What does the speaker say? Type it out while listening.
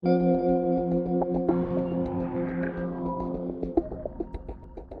What's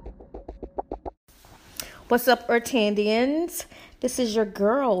up, Ortandians? This is your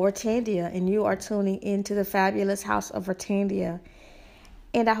girl, Ortandia, and you are tuning into the fabulous house of Ortandia.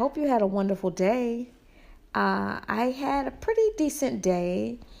 And I hope you had a wonderful day. I had a pretty decent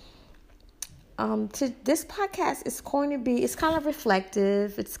day. This podcast is going to be, it's kind of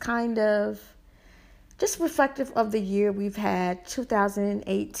reflective. It's kind of just reflective of the year we've had,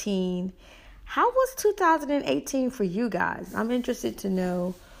 2018. How was 2018 for you guys? I'm interested to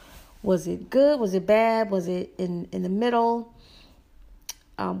know. Was it good? Was it bad? Was it in the middle?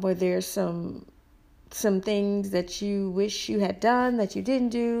 Were there some things that you wish you had done that you didn't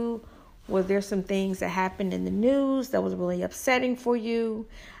do? Were there some things that happened in the news that was really upsetting for you?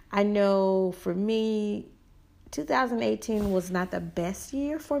 I know for me, 2018 was not the best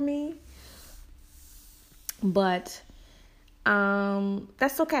year for me, but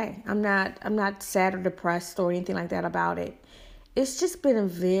that's okay. I'm not sad or depressed or anything like that about it. It's just been a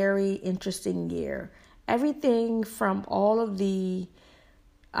very interesting year. Everything from all of the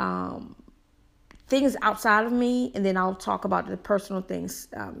things outside of me, and then I'll talk about the personal things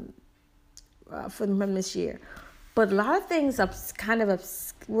from this year. But a lot of things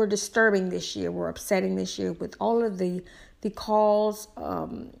were disturbing this year, were upsetting this year with all of the calls,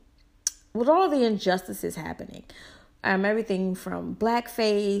 with all of the injustices happening. Everything from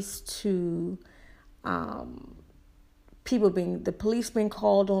blackface to the police being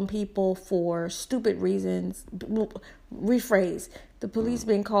called on people for stupid reasons. Rephrase, the police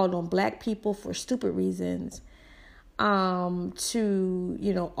being called on black people for stupid reasons.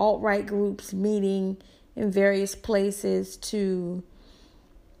 To, alt-right groups meeting in various places to,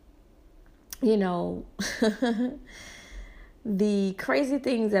 the crazy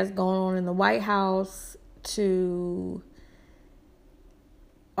things that's going on in the White House to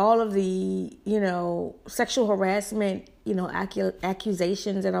all of the, sexual harassment,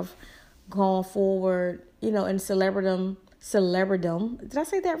 accusations that have gone forward, in celebridom. Did I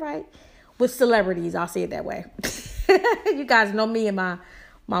say that right? With celebrities, I'll say it that way. You guys know me and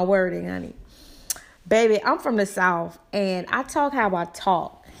my wording, honey. Baby, I'm from the South, and I talk how I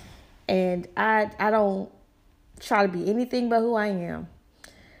talk. And I don't try to be anything but who I am.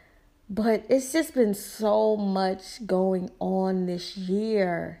 But it's just been so much going on this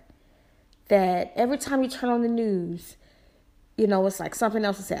year that every time you turn on the news, it's like something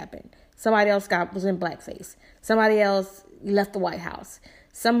else has happened. Somebody else was in blackface. Somebody else left the White House.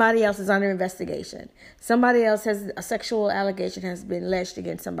 Somebody else is under investigation. Somebody else has a sexual allegation has been alleged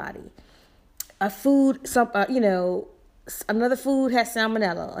against somebody. Another food has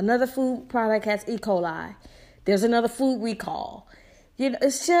salmonella. Another food product has E. coli. There's another food recall.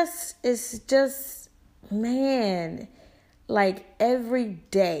 It's just, man, like every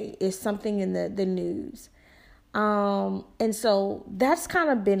day is something in the news. And so that's kind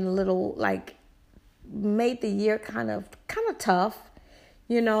of been a little like made the year kind of tough,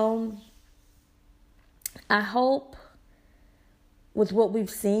 I hope with what we've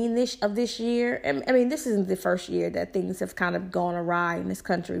seen this year, and I mean, this isn't the first year that things have kind of gone awry in this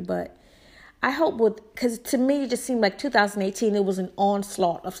country, but I hope because to me, it just seemed like 2018, it was an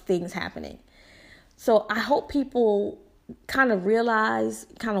onslaught of things happening. So I hope people kind of realize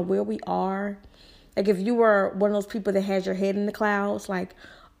kind of where we are. Like if you were one of those people that has your head in the clouds, like,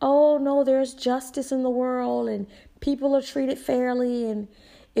 oh no, there's justice in the world and people are treated fairly. And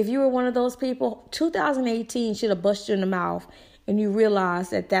if you were one of those people, 2018 should have busted you in the mouth and you realize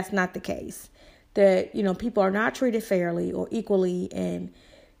that that's not the case. That, people are not treated fairly or equally, and,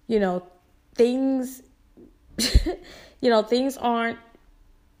 things, things aren't,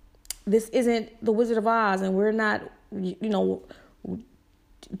 this isn't the Wizard of Oz, and we're not,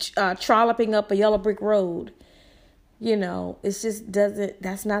 trolloping up a yellow brick road. It's just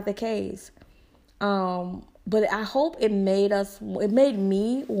that's not the case. But I hope it made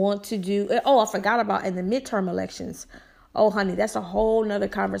me want to do, I forgot about in the midterm elections. Oh, honey, that's a whole nother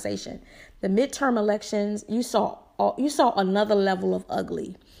conversation. The midterm elections, you saw another level of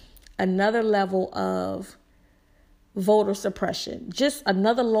ugly, another level of voter suppression, just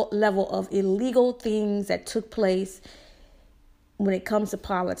another level of illegal things that took place when it comes to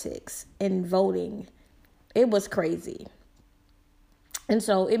politics and voting. It was crazy. And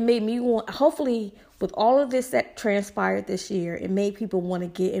so it made me want, hopefully with all of this that transpired this year, it made people want to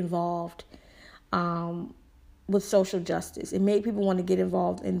get involved with social justice. It made people want to get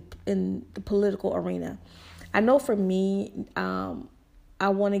involved in the political arena. I know for me, I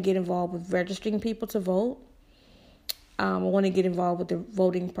want to get involved with registering people to vote. I want to get involved with the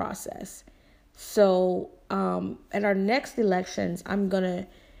voting process. So at our next elections, I'm going to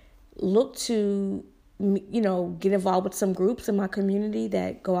look to, get involved with some groups in my community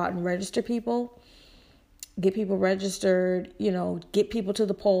that go out and register people, get people registered, get people to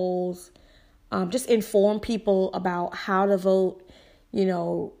the polls, just inform people about how to vote,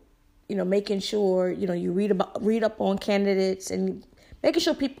 making sure, you read up on candidates and making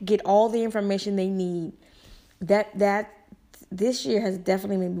sure people get all the information they need. That this year has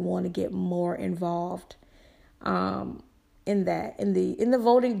definitely made me want to get more involved in the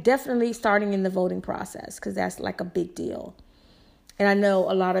voting, definitely starting in the voting process, because that's like a big deal. And I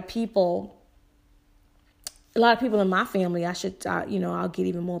know a lot of people in my family, I'll get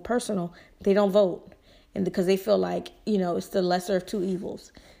even more personal, they don't vote, and because they feel like, it's the lesser of two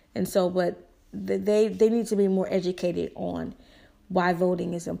evils. And so, but they need to be more educated on why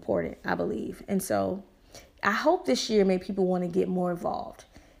voting is important, I believe. And so I hope this year made people want to get more involved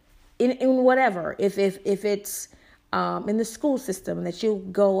in whatever, if it's in the school system, that you'll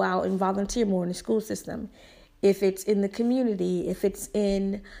go out and volunteer more in the school system. If it's in the community, if it's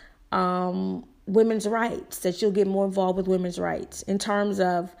in women's rights, that you'll get more involved with women's rights in terms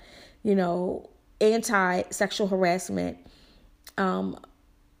of, anti-sexual harassment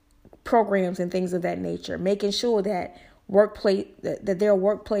programs and things of that nature, making sure that that there are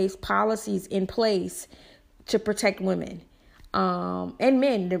workplace policies in place to protect women. And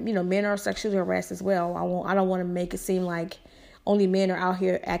men, men are sexually harassed as well. I don't want to make it seem like only men are out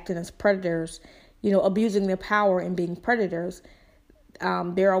here acting as predators, abusing their power and being predators.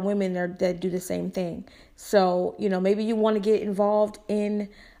 There are women that do the same thing. So, maybe you want to get involved in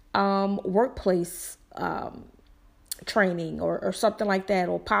workplace training or something like that,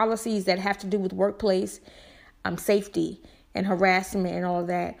 or policies that have to do with workplace safety and harassment and all of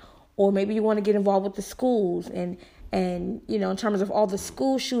that. Or maybe you want to get involved with the schools and in terms of all the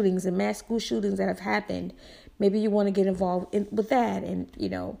school shootings and mass school shootings that have happened. Maybe you want to get involved with that, and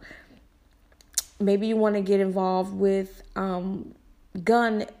maybe you want to get involved with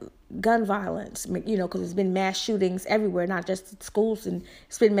gun violence, because there's been mass shootings everywhere, not just at schools, and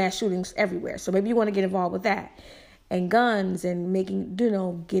it's been mass shootings everywhere. So maybe you want to get involved with that, and guns, and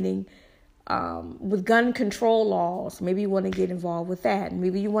getting with gun control laws. Maybe you want to get involved with that. And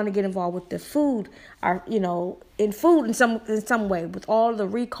maybe you want to get involved with the food, in food in some way, with all the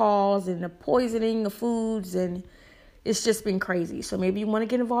recalls and the poisoning of foods, and it's just been crazy. So maybe you want to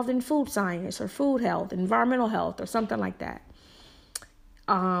get involved in food science or food health, environmental health, or something like that.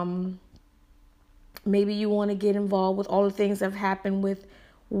 Maybe you want to get involved with all the things that have happened with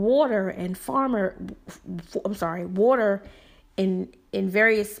water and water in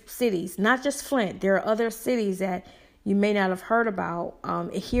various cities, not just Flint. There are other cities that you may not have heard about.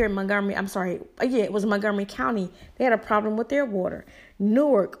 Here in Montgomery, it was Montgomery County. They had a problem with their water.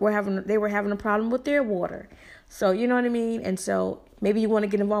 Newark, they were having a problem with their water. So, you know what I mean? And so maybe you want to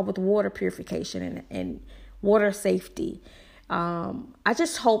get involved with water purification and water safety. I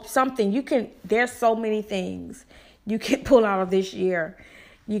just hope there's so many things you can pull out of this year.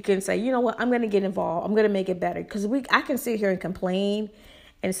 You can say, you know what, I'm going to get involved. I'm going to make it better. Because I can sit here and complain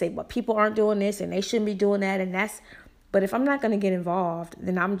and say, well, people aren't doing this and they shouldn't be doing that. But if I'm not going to get involved,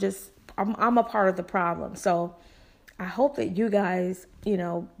 then I'm a part of the problem. So I hope that you guys,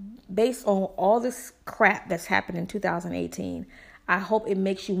 based on all this crap that's happened in 2018, I hope it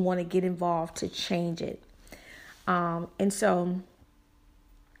makes you want to get involved to change it. And so,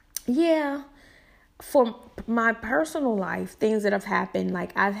 yeah, for my personal life, things that have happened,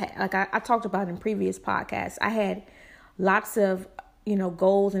 I talked about in previous podcasts, I had lots of,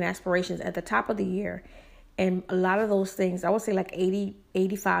 goals and aspirations at the top of the year. And a lot of those things, I would say 80,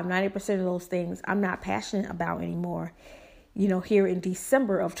 85, 90% of those things I'm not passionate about anymore, here in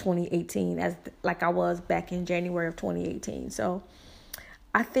December of 2018, like I was back in January of 2018. So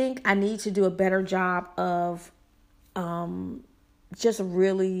I think I need to do a better job of just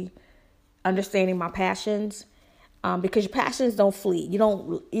really understanding my passions, because your passions don't flee.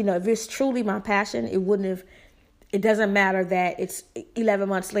 If it's truly my passion, it doesn't matter that it's 11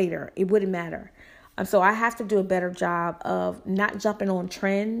 months later. It wouldn't matter. So I have to do a better job of not jumping on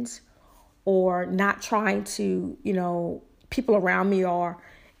trends or not trying to, people around me are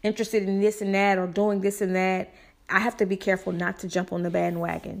interested in this and that or doing this and that. I have to be careful not to jump on the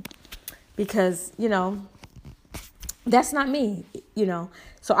bandwagon because, that's not me,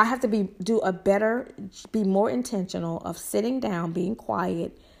 So I have to be more intentional of sitting down, being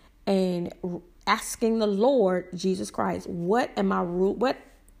quiet, and asking the Lord Jesus Christ, what am I or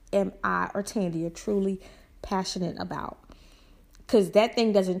Tandia truly passionate about? Because that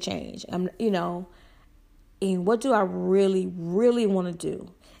thing doesn't change. And what do I really, really want to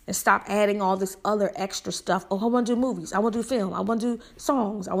do? and stop adding all this other extra stuff. Oh, I want to do movies. I want to do film. I want to do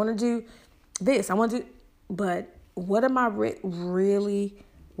songs. I want to do this. I want to do, but what am I really,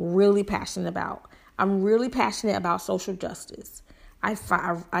 really passionate about? I'm really passionate about social justice.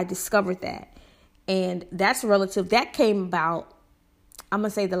 I discovered that. And that's relative. That came about, I'm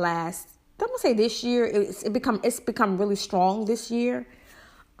going to say this year. It's become really strong this year.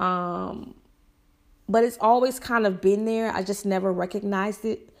 But it's always kind of been there. I just never recognized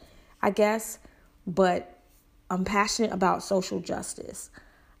it, I guess. But I'm passionate about social justice.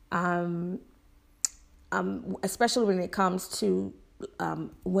 Especially when it comes to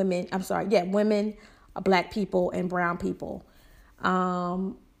women, Black people and brown people.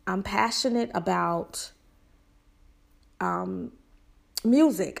 I'm passionate about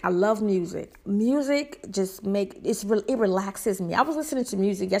music. I love music. Music just it relaxes me. I was listening to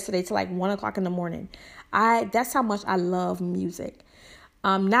music yesterday till like 1:00 in the morning. That's how much I love music.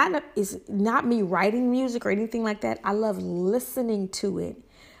 It's not me writing music or anything like that. I love listening to it.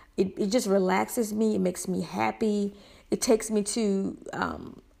 It just relaxes me. It makes me happy. It takes me to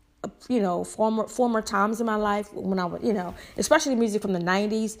former times in my life when I was, especially music from the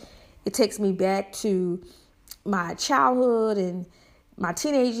 90s. It takes me back to my childhood and my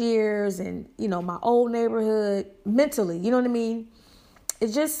teenage years and, my old neighborhood mentally. You know what I mean?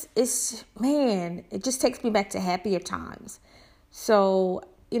 It just takes me back to happier times. So,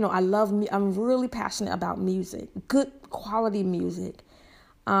 I'm really passionate about music, good quality music.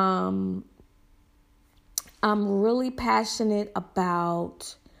 I'm really passionate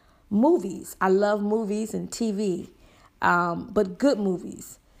about movies. I love movies and TV, but good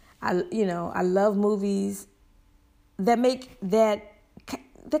movies. I love movies that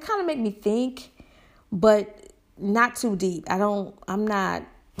kind of make me think, but not too deep. I don't want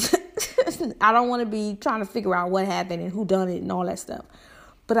to be trying to figure out what happened and who done it and all that stuff.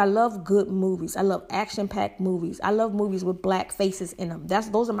 But I love good movies. I love action-packed movies. I love movies with Black faces in them.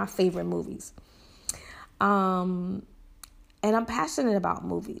 Those are my favorite movies. And I'm passionate about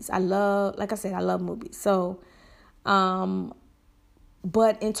movies. Like I said, I love movies. So,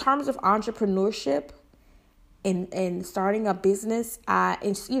 but in terms of entrepreneurship and starting a business,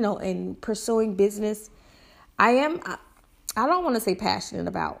 and pursuing business, I don't want to say passionate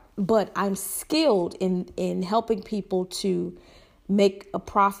about, but I'm skilled in helping people to make a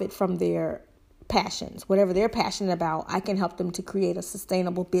profit from their passions. Whatever they're passionate about, I can help them to create a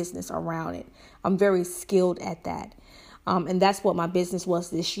sustainable business around it. I'm very skilled at that. And that's what my business was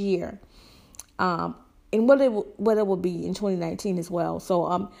this year. And what it will be in 2019 as well.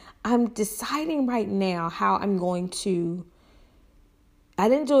 So I'm deciding right now how I'm going to. I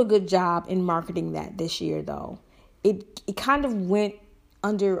didn't do a good job in marketing that this year, though. It kind of went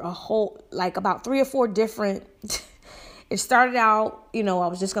under a whole, like about 3 or 4 different. It started out, I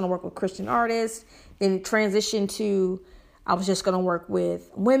was just going to work with Christian artists. Then it transitioned to I was just going to work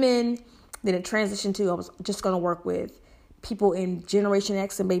with women. Then it transitioned to I was just going to work with people in Generation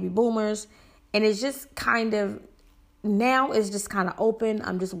X and baby boomers. And it's just kind of, now it's just kind of open.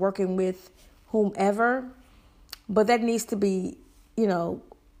 I'm just working with whomever. But that needs to be,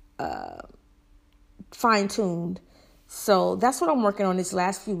 fine-tuned. So that's what I'm working on this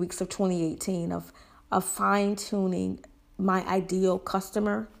last few weeks of 2018 of fine-tuning my ideal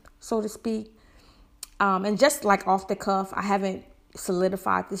customer, so to speak. And just like off the cuff, I haven't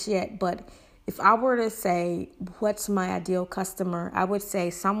solidified this yet, but if I were to say what's my ideal customer, I would say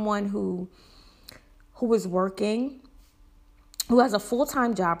someone who is working, who has a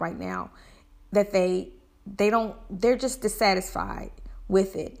full-time job right now, that they're just dissatisfied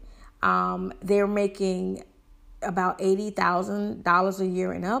with it. They're making about $80,000 a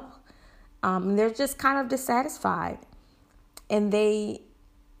year and up. They're just kind of dissatisfied, and they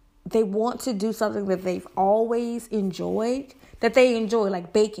want to do something that they've always enjoyed,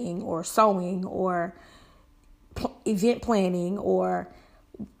 like baking or sewing or event planning or,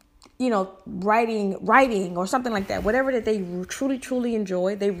 writing or something like that. Whatever that they truly, truly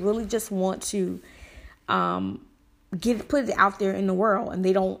enjoy, they really just want to put it out there in the world, and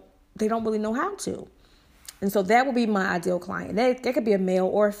they don't really know how to. And so that would be my ideal client. That could be a male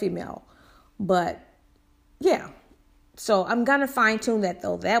or a female, but yeah. So I'm going to fine tune that,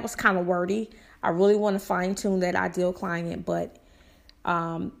 though. That was kind of wordy. I really want to fine tune that ideal client, but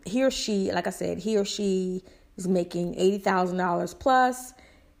he or she, like I said, is making $80,000 plus.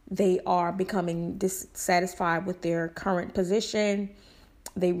 They are becoming dissatisfied with their current position.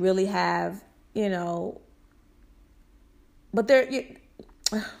 They really have, but they've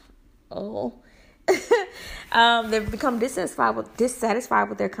become dissatisfied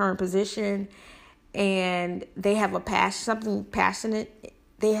with their current position, and they have something passionate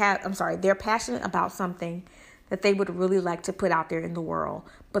they're passionate about something that they would really like to put out there in the world,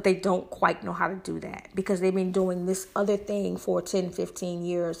 but they don't quite know how to do that because they've been doing this other thing for 10, 15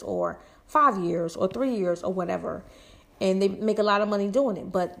 years or 5 years or 3 years or whatever. And they make a lot of money doing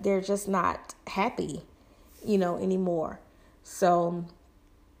it, but they're just not happy, anymore. So,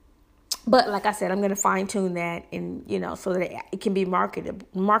 but like I said, I'm going to fine tune that and, so that it can be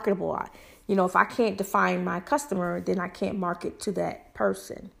marketable. If I can't define my customer, then I can't market to that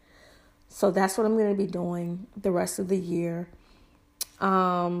person. So that's what I'm going to be doing the rest of the year.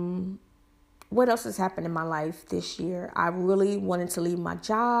 What else has happened in my life this year? I really wanted to leave my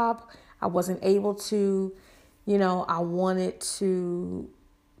job. I wasn't able to, I wanted to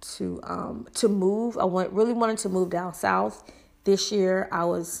move. Really wanted to move down south. This year I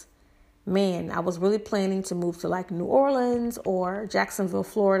was really planning to move to like New Orleans or Jacksonville,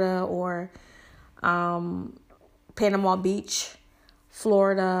 Florida, or Panama Beach,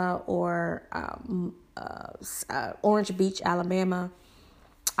 Florida, or Orange Beach, Alabama.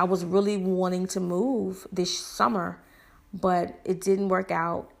 I was really wanting to move this summer, but it didn't work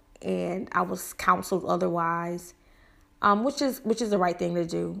out, and I was counseled otherwise, which is the right thing to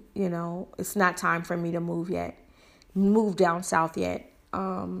do. It's not time for me to move down south yet.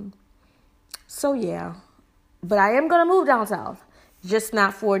 So yeah, but I am gonna move down south, just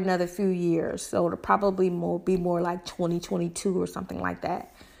not for another few years. So it'll probably be more like 2022 or something like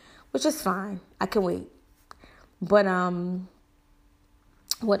that, which is fine. I can wait. But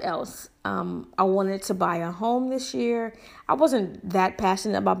what else? I wanted to buy a home this year. I wasn't that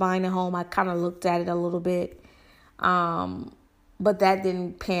passionate about buying a home. I kind of looked at it a little bit, but that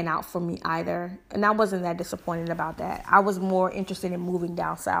didn't pan out for me either. And I wasn't that disappointed about that. I was more interested in moving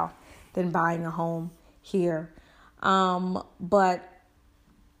down south than buying a home here. But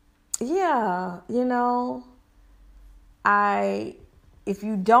yeah, if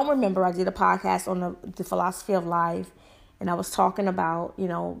you don't remember, I did a podcast on the philosophy of life, and I was talking about,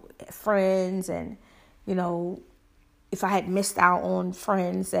 friends and, if I had missed out on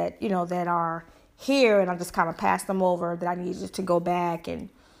friends that, that are here and I just kind of passed them over, that I needed to go back and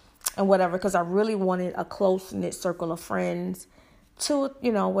whatever, because I really wanted a close-knit circle of friends, 2,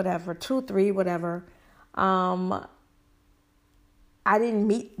 3, whatever. I didn't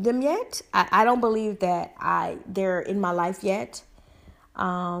meet them yet. I don't believe that they're in my life yet.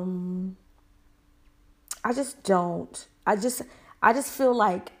 I just don't. I just feel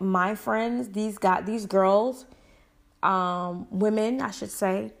like my friends, these girls, women, I should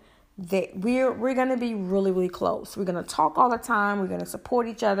say, that we're gonna be really, really close. We're gonna talk all the time. We're gonna support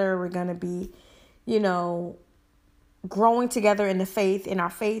each other. We're gonna be, growing together in our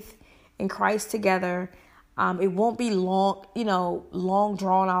faith in Christ together. It won't be long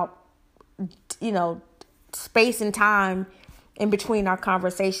drawn out, space and time in between our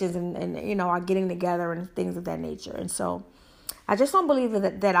conversations and our getting together and things of that nature. And so I just don't believe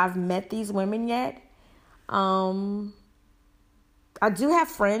that I've met these women yet. I do have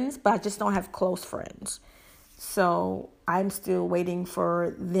friends, but I just don't have close friends. So I'm still waiting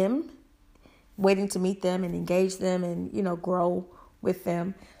to meet them and engage them and, grow with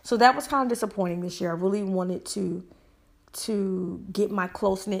them. So that was kind of disappointing this year. I really wanted to get my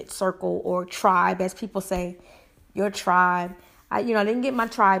close-knit circle or tribe, as people say, your tribe. I didn't get my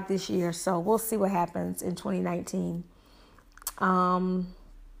tribe this year, so we'll see what happens in 2019.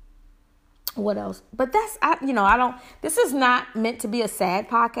 What else? But this is not meant to be a sad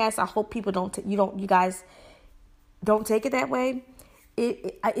podcast. I hope people you guys don't take it that way.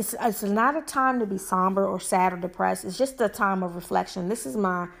 It's not a time to be somber or sad or depressed. It's just a time of reflection. This is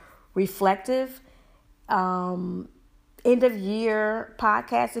my reflective end of year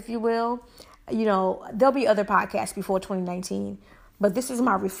podcast, if you will. There'll be other podcasts before 2019, but this is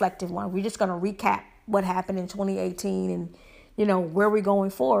my reflective one. We're just going to recap what happened in 2018 and where we're going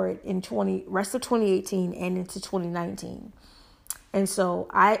forward in rest of 2018 and into 2019. And so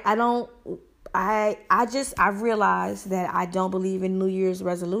I realized that I don't believe in New Year's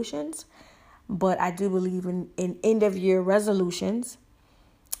resolutions, but I do believe in end of year resolutions,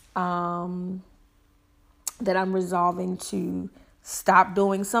 that I'm resolving to stop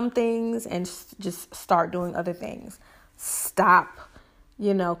doing some things and just start doing other things. Stop,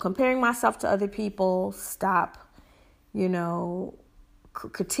 comparing myself to other people. Stop,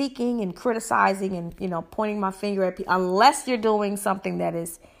 critiquing and criticizing and, pointing my finger at people. Unless you're doing something that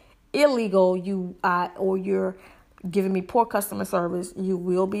is illegal, or you're giving me poor customer service, you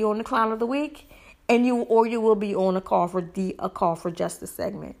will be on the Clown of the Week, and you will be on a call for justice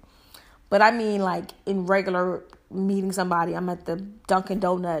segment. But I mean, like in regular meeting somebody, I'm at the Dunkin'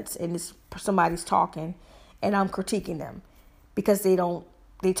 Donuts and somebody's talking, and I'm critiquing them because they don't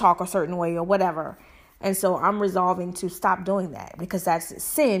they talk a certain way or whatever. And so I'm resolving to stop doing that because that's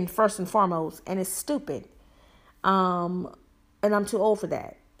sin first and foremost, and it's stupid. And I'm too old for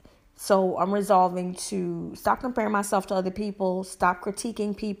that. So I'm resolving to stop comparing myself to other people, stop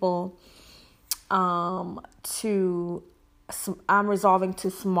critiquing people. I'm resolving to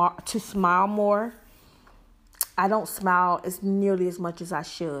smile more. I don't smile as nearly as much as I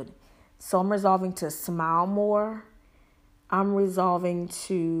should. So I'm resolving to smile more. I'm resolving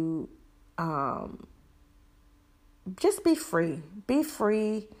to just be free. Be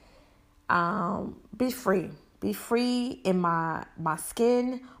free. Be free. Be free in my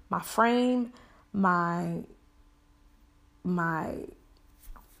skin, my frame, my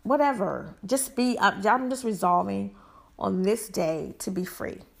whatever. I'm just resolving on this day to be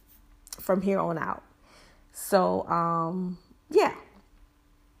free from here on out. So, yeah.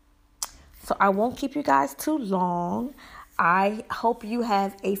 So I won't keep you guys too long. I hope you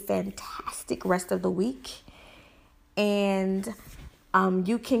have a fantastic rest of the week. And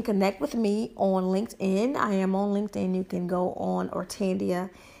you can connect with me on LinkedIn. I am on LinkedIn. You can go on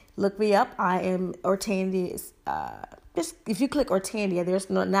Ortandia. Look me up. I am Ortandia. Just if you click Ortandia, there's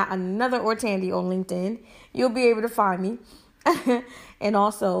not another Ortandia on LinkedIn. You'll be able to find me. And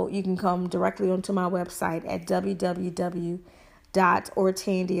also, you can come directly onto my website at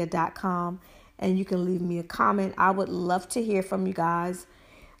www.ortandia.com, and you can leave me a comment. I would love to hear from you guys.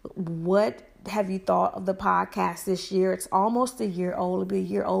 What have you thought of the podcast this year? It's almost a year old. It'll be a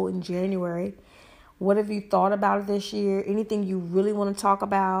year old in January. What have you thought about it this year? Anything you really want to talk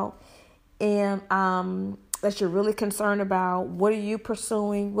about and that you're really concerned about? What are you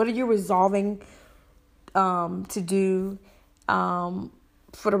pursuing? What are you resolving to do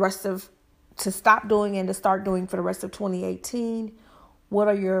to stop doing and to start doing for the rest of 2018? What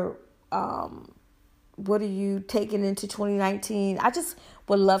are you taking into 2019? I just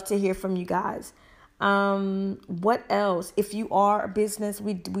would love to hear from you guys. What else? If you are a business,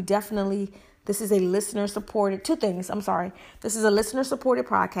 we definitely, this is a listener supported, two things. I'm sorry. This is a listener supported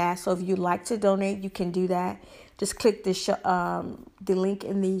podcast. So if you'd like to donate, you can do that. Just click the link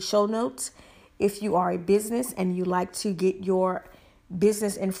in the show notes. If you are a business and you like to get your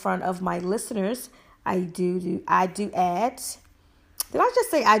business in front of my listeners, I do ads. Did I just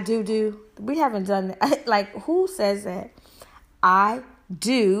say I do? We haven't done that. Like, who says that? I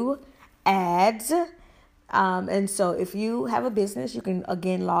do ads. And so if you have a business, you can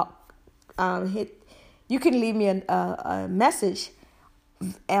again you can leave me a message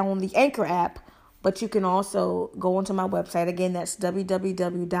on the Anchor app, but you can also go onto my website. Again, that's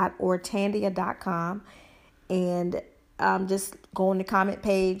www.ortandia.com, and just go on the comment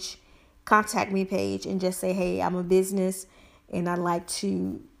page, contact me page, and just say, hey, I'm a business and I'd like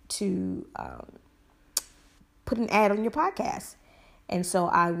to put an ad on your podcast. And so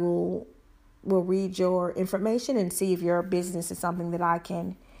I will read your information and see if your business is something that I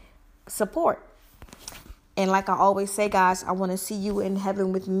can support. And like I always say, guys, I want to see you in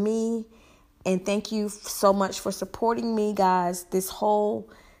heaven with me. And thank you so much for supporting me, guys, this whole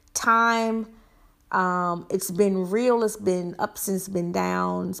time. It's been real. It's been ups and it's been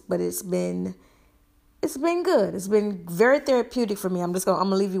downs, but it's been good. It's been very therapeutic for me. I'm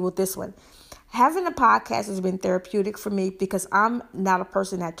gonna leave you with this one. Having a podcast has been therapeutic for me because I'm not a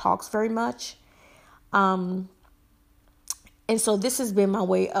person that talks very much. And so this has been my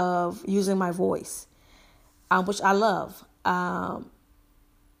way of using my voice, which I love. I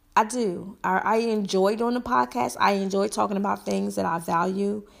do. I enjoy doing the podcast. I enjoy talking about things that I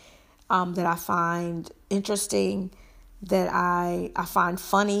value, that I find interesting, that I find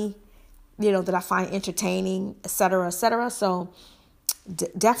funny, that I find entertaining, et cetera, et cetera. So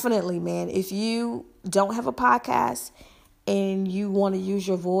definitely, man, if you don't have a podcast and you want to use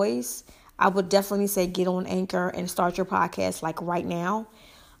your voice, I would definitely say get on Anchor and start your podcast like right now.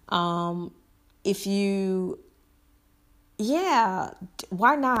 Why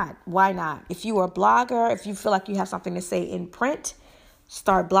not? Why not? If you are a blogger, if you feel like you have something to say in print,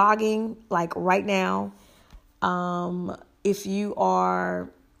 start blogging like right now. If you are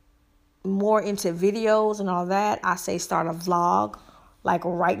more into videos and all that, I say start a vlog like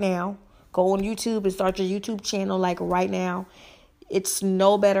right now. Go on YouTube and start your YouTube channel like right now. It's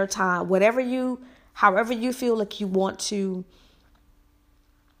no better time. However you feel like you want to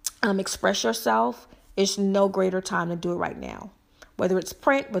express yourself, it's no greater time to do it right now. Whether it's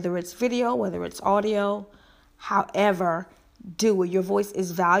print, whether it's video, whether it's audio, however, do it. Your voice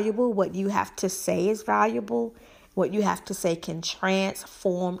is valuable. What you have to say is valuable. What you have to say can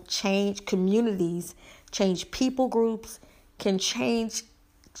transform, change communities, change people groups, can change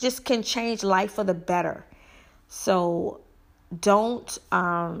life for the better. So don't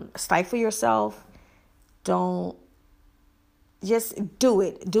stifle yourself. Don't, just do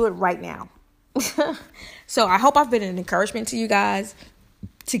it. Do it right now. So I hope I've been an encouragement to you guys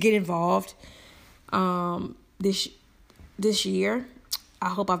to get involved this year. I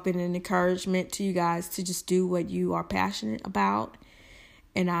hope I've been an encouragement to you guys to just do what you are passionate about.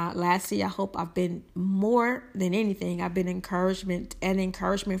 And lastly, I hope I've been, more than anything, I've been an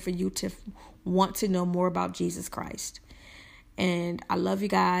encouragement for you to want to know more about Jesus Christ. And I love you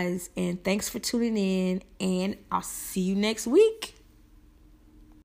guys. And thanks for tuning in. And I'll see you next week.